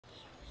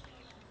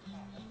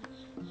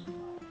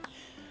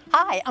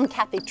Hi, I'm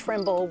Kathy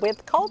Trimble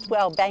with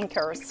Caldwell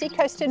Banker,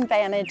 Seacoast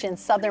Advantage in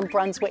Southern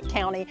Brunswick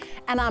County,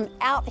 and I'm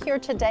out here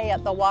today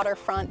at the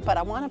waterfront, but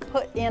I want to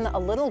put in a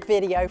little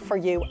video for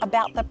you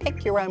about the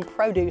Pick Your Own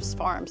Produce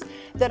farms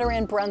that are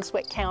in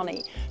Brunswick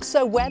County.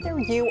 So whether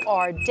you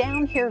are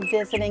down here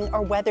visiting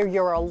or whether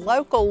you're a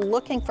local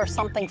looking for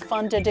something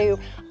fun to do,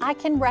 I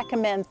can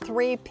recommend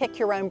 3 Pick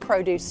Your Own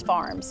Produce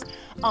farms.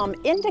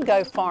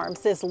 Indigo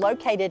Farms is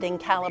located in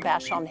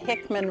Calabash on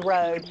Hickman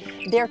Road.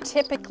 They're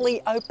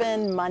typically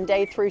open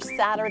Monday through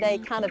Saturday,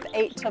 kind of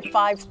 8 to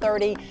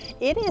 5:30.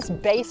 It is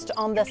based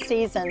on the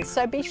season,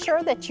 so be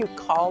sure that you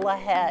call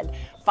ahead.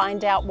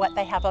 Find out what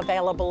they have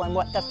available and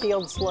what the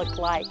fields look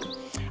like.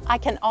 I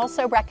can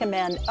also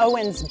recommend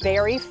Owen's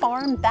Berry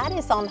Farm. That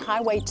is on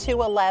Highway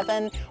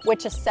 211,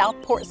 which is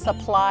Southport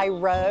Supply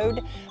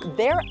Road.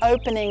 Their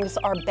openings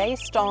are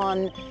based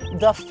on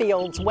the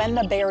fields when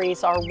the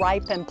berries are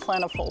ripe and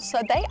plentiful.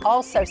 So they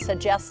also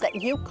suggest that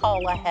you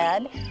call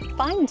ahead.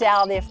 Find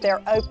out if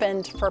they're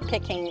opened for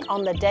picking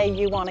on the day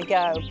you want to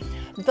go.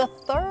 The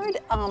third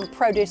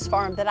produce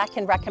farm that I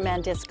can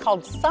recommend is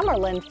called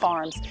Summerlin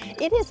Farms.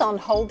 It is on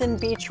Holden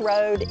Beach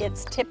Road.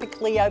 It's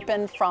typically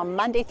open from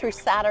Monday through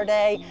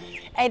Saturday,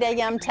 8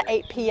 a.m. to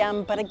 8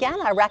 p.m. But again,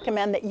 I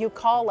recommend that you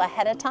call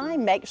ahead of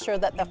time, make sure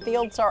that the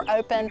fields are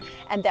open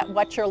and that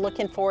what you're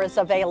looking for is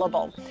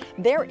available.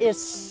 There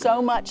is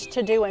so much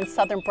to do in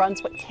Southern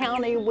Brunswick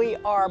County. We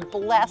are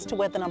blessed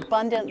with an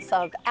abundance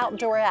of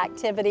outdoor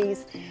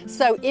activities.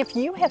 So if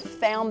you have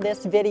found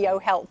this video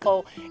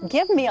helpful,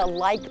 give me a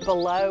like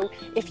below.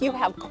 If you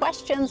have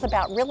questions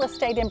about real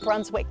estate in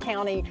Brunswick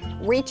County,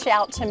 reach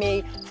out to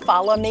me.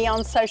 Follow me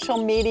on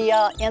social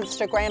media,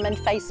 Instagram and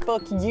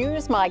Facebook.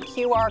 Use my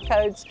QR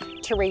codes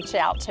to reach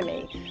out to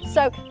me.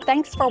 So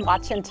thanks for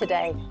watching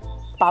today.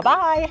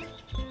 Bye-bye.